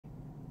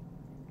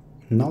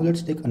Now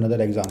let's take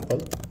another example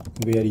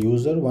where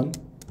user 1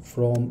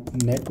 from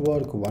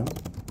network 1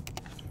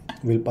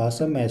 will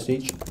pass a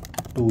message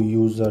to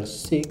user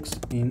 6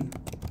 in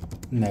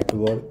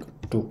network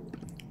 2.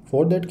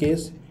 For that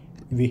case,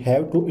 we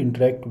have to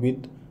interact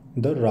with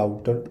the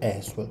router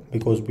as well,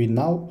 because we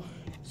now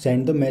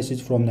send the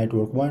message from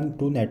network 1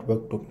 to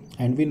network 2,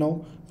 and we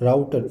know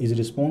router is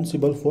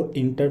responsible for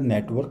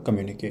inter-network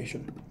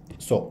communication.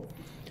 So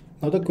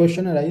now the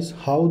question arises,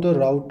 how the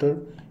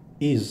router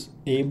is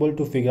able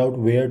to figure out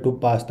where to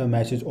pass the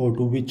message or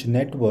to which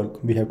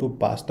network we have to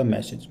pass the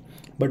message.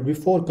 But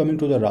before coming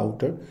to the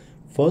router,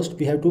 first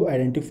we have to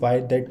identify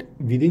that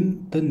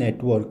within the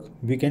network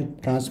we can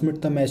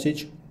transmit the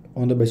message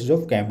on the basis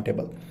of CAM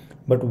table.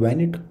 But when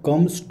it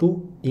comes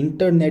to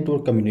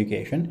inter-network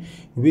communication,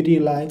 we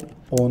rely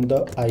on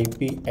the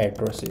IP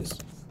addresses.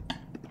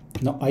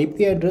 Now IP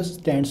address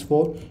stands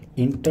for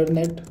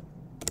Internet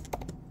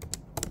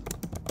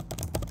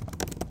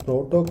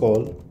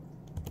Protocol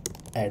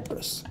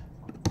Address.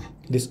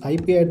 This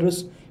IP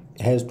address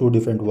has two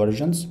different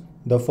versions.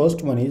 The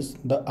first one is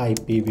the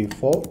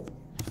IPv4,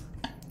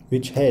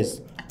 which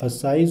has a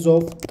size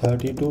of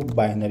 32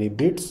 binary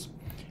bits,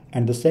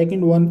 and the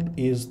second one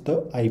is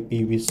the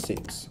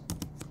IPv6,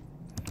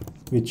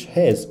 which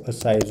has a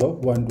size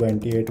of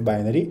 128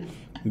 binary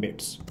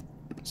bits.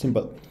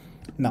 Simple.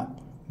 Now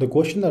the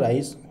question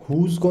arises,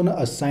 who's gonna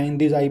assign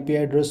this IP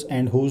address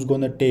and who's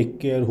gonna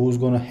take care, who's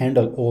gonna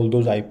handle all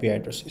those IP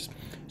addresses?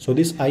 So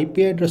this IP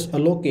address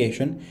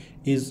allocation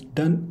is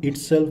done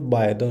itself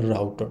by the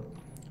router.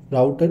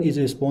 Router is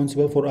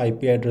responsible for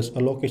IP address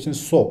allocation,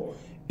 so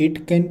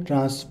it can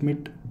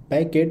transmit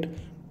packet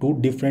to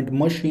different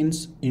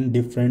machines in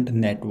different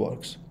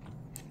networks,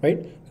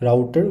 right?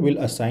 Router will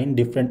assign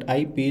different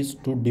IPs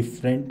to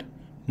different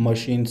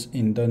machines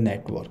in the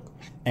network,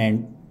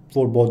 and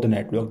for both the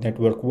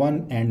network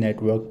 1 and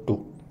network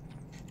 2.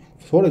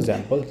 For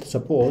example,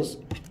 suppose,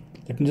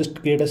 let me just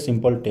create a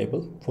simple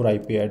table for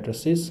IP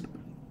addresses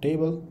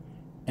table,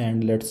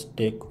 and let's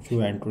take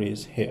few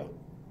entries here.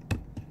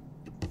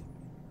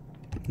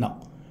 Now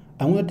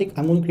I'm going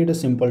to create a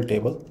simple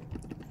table.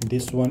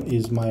 This one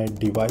is my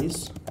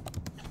device,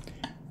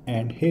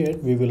 and here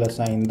we will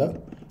assign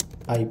the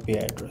IP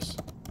address.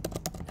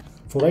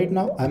 For right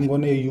now I'm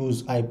going to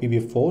use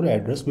IPv4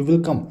 address. We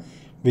will come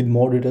with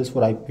more details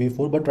for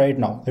IPv4, but right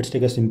now let's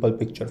take a simple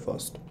picture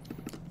first.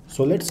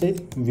 So let's say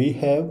we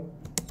have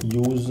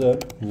user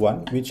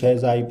 1 which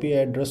has IP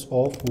address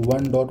of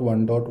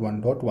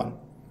 1.1.1.1.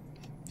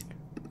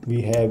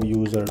 We have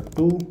user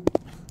 2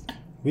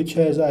 which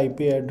has IP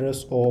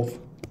address of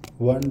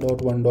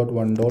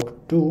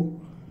 1.1.1.2,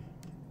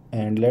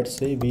 and let's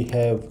say we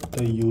have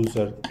the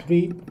user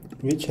 3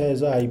 which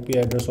has a IP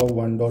address of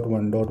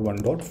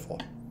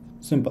 1.1.1.4.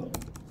 Simple.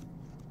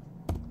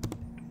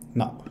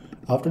 Now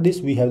after this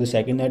we have the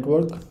second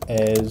network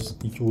as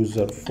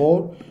user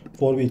 4,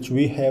 for which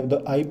we have the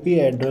IP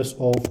address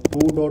of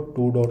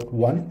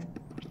 2.2.1.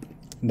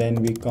 Then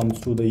we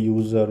comes to the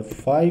user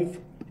 5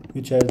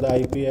 which has the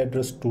IP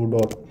address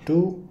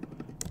 2.2,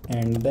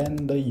 and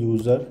then the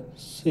user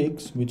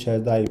 6 which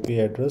has the IP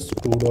address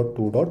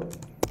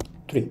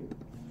 2.2.3.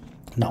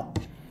 Now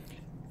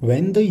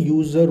when the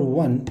user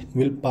 1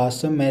 will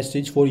pass a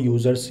message for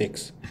user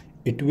 6,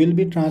 it will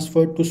be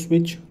transferred to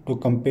switch to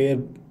compare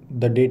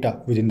the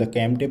data within the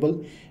CAM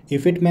table.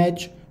 If it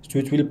match,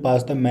 switch will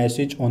pass the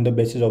message on the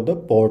basis of the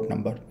port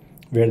number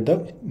where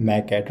the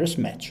MAC address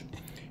match.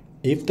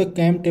 If the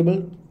CAM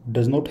table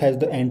does not have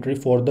the entry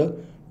for the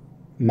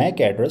MAC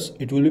address,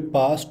 it will be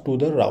passed to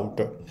the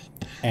router,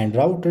 and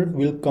router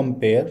will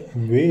compare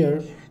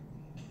where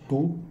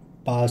to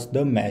pass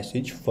the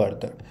message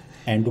further.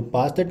 And to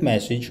pass that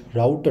message,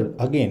 router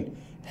again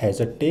has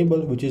a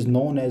table which is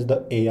known as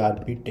the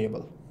ARP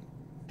table.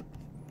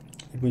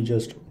 Let me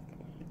just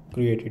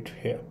create it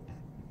here.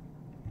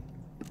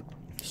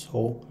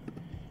 So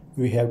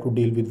we have to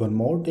deal with one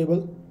more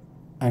table,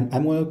 and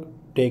I'm going to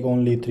take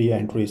only 3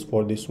 entries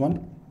for this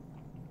one.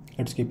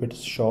 Let's keep it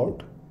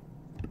short.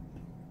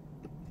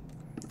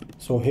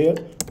 So here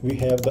we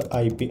have the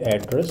IP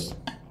address,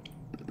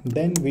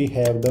 then we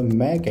have the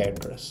MAC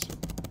address.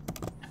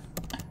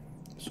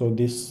 So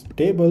this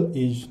table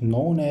is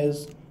known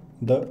as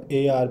the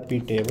ARP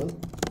table,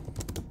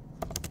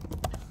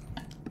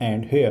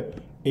 and here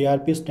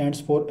ARP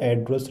stands for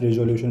Address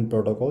Resolution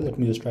Protocol. Let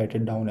me just write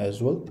it down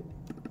as well.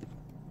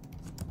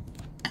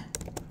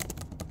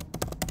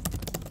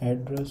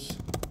 Address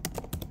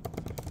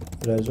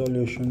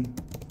Resolution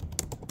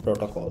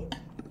Protocol.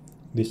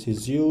 This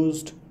is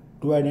used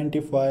to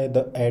identify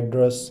the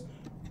address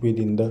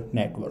within the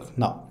network.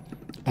 Now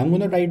I'm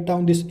going to write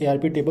down this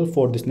ARP table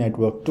for this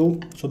network 2.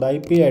 So the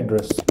IP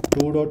address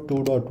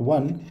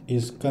 2.2.1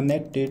 is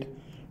connected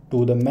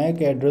to the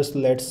MAC address,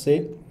 let's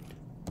say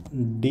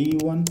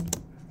D1,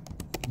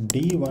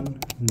 D1,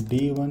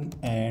 D1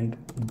 and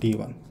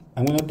D1.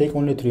 I'm going to take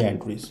only 3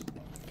 entries.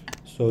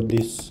 So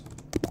this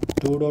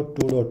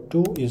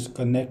 2.2.2 is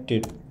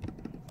connected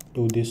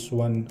to this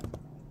one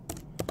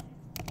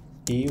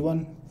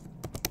E1,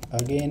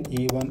 again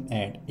E1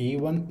 and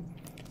E1,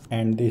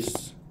 and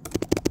this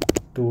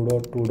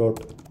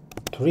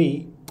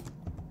 2.2.3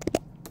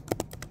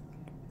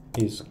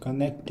 is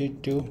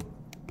connected to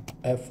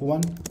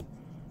F1,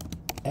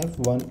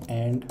 F1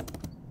 and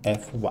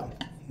F1.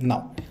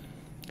 Now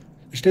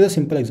let's take a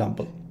simple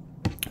example.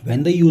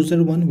 When the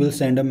user 1 will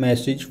send a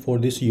message for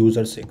this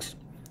user 6,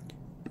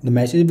 the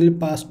message will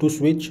pass to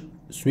switch.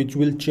 Switch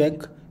will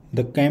check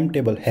the cam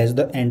table has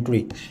the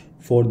entry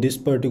for this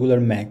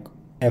particular MAC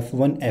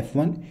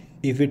F1.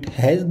 If it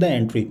has the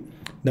entry,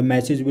 the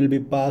message will be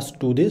passed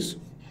to this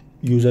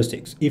user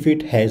 6 if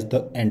it has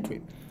the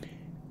entry.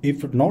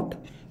 If not,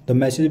 the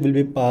message will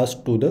be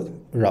passed to the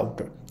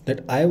router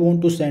that I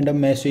want to send a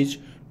message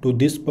to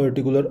this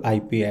particular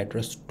IP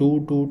address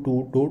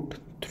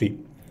 2.2.2.3.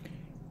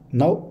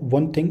 Now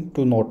one thing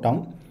to note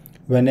down,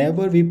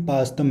 whenever we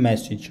pass the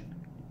message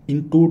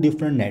in two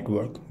different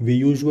networks, we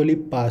usually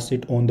pass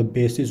it on the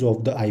basis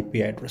of the IP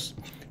address.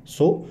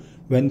 So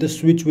when the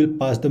switch will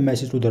pass the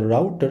message to the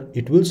router,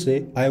 it will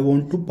say I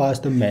want to pass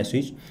the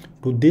message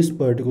to this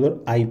particular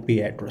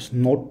IP address,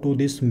 not to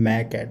this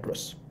MAC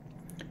address.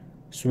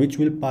 Switch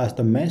will pass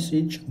the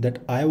message that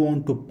I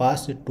want to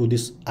pass it to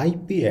this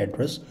IP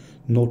address,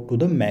 not to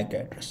the MAC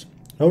address.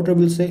 Router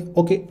will say,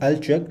 okay, I'll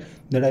check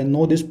that I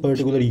know this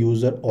particular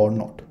user or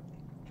not.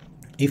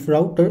 If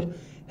router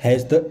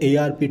has the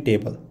ARP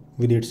table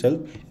with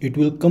itself, it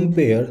will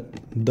compare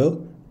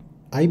the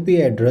IP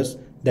address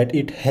that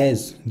it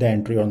has the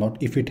entry or not.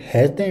 If it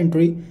has the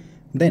entry,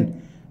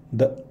 then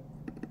the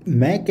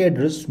MAC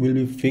address will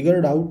be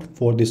figured out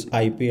for this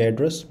IP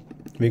address.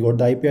 We got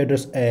the IP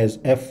address as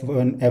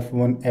F1,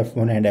 F1,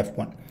 F1 and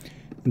F1.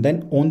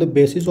 Then on the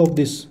basis of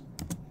this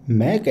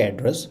MAC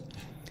address,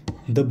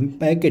 the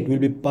packet will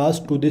be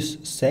passed to this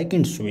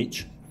second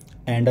switch,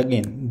 and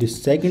again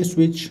this second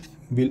switch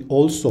will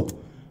also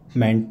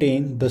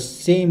maintain the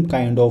same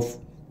kind of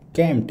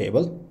cam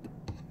table.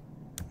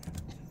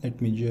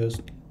 Let me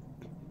just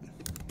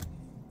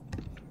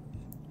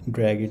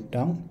drag it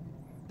down.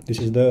 This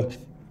is the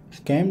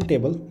cam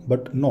table,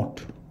 but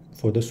not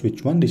for the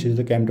switch 1. This is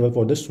the cam table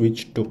for the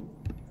switch 2.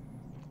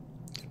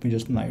 Let me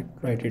just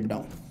write it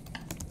down.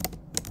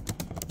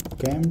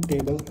 Cam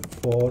table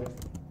for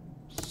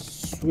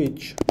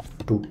switch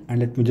 2, and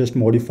let me just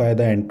modify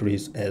the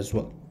entries as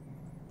well.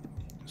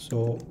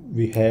 So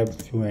we have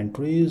few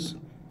entries.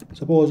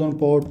 Suppose on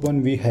port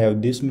 1 we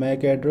have this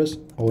MAC address,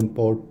 on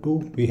port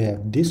 2 we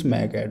have this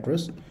MAC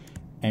address,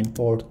 and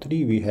port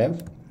 3 we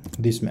have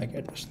this MAC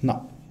address.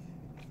 Now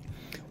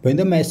when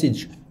the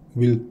message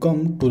will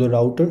come to the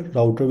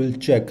router will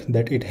check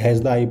that it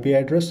has the IP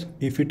address.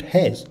 If it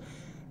has,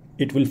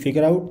 it will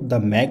figure out the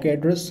MAC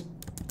address.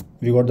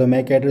 We got the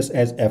MAC address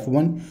as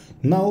F1.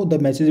 Now the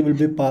message will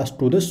be passed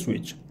to the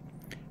switch.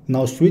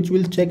 Now switch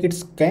will check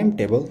its cam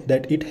table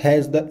that it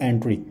has the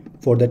entry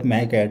for that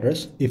MAC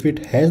address. If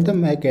it has the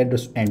MAC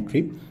address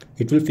entry,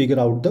 it will figure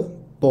out the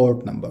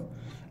port number,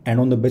 and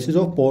on the basis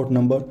of port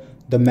number,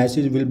 the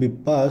message will be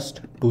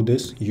passed to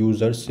this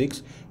user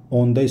 6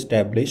 on the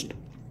established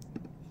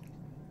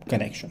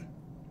connection.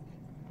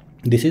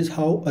 This is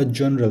how a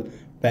general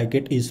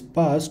packet is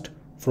passed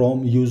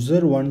from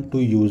user 1 to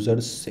user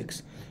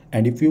 6.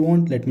 And if you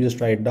want, let me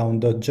just write down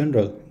the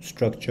general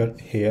structure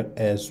here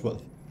as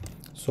well.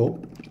 So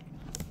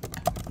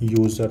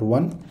user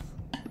 1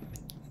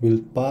 will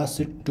pass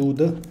it to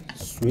the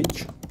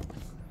switch.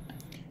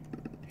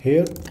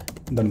 Here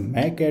the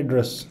MAC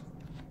address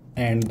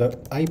and the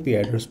IP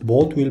address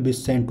both will be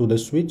sent to the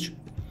switch.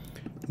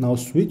 Now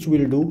switch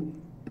will do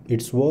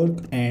its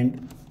work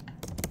and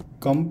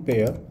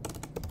compare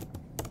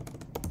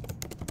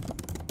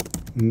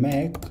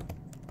MAC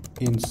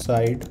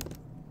inside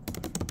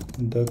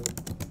the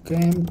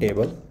cam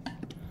table.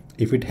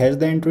 If it has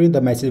the entry,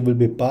 the message will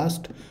be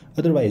passed.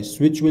 Otherwise,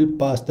 switch will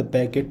pass the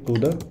packet to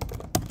the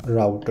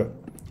router,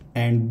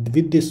 and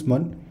with this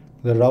one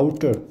the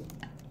router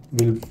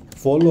will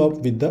follow up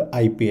with the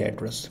IP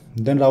address.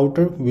 Then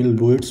router will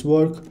do its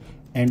work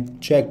and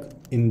check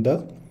in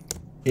the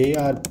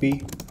ARP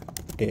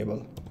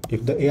table.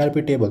 If the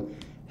ARP table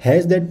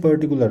has that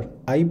particular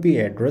IP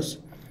address,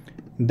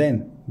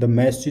 then the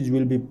message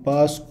will be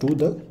passed to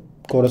the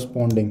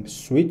corresponding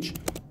switch.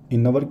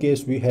 In our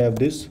case, we have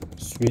this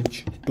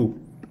switch 2.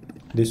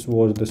 This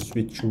was the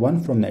switch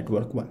 1 from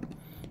network 1.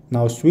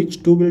 Now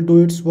switch 2 will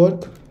do its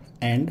work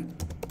and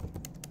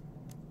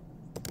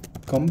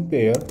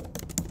compare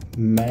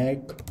MAC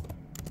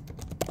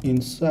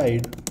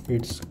inside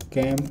its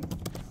cam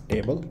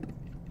table.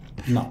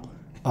 Now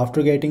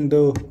after getting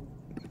the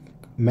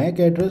MAC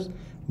address,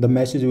 the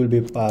message will be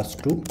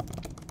passed to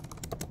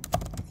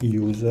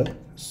user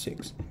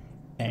 6,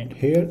 and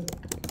here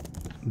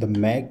the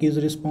MAC is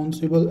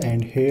responsible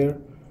and here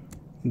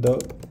the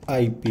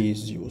IP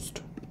is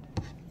used.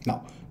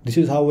 Now this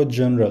is how a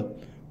general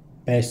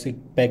basic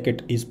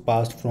packet is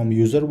passed from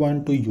user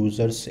 1 to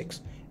user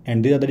 6,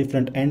 and these are the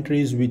different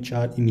entries which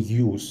are in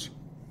use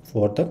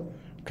for the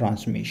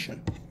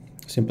transmission.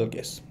 Simple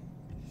case.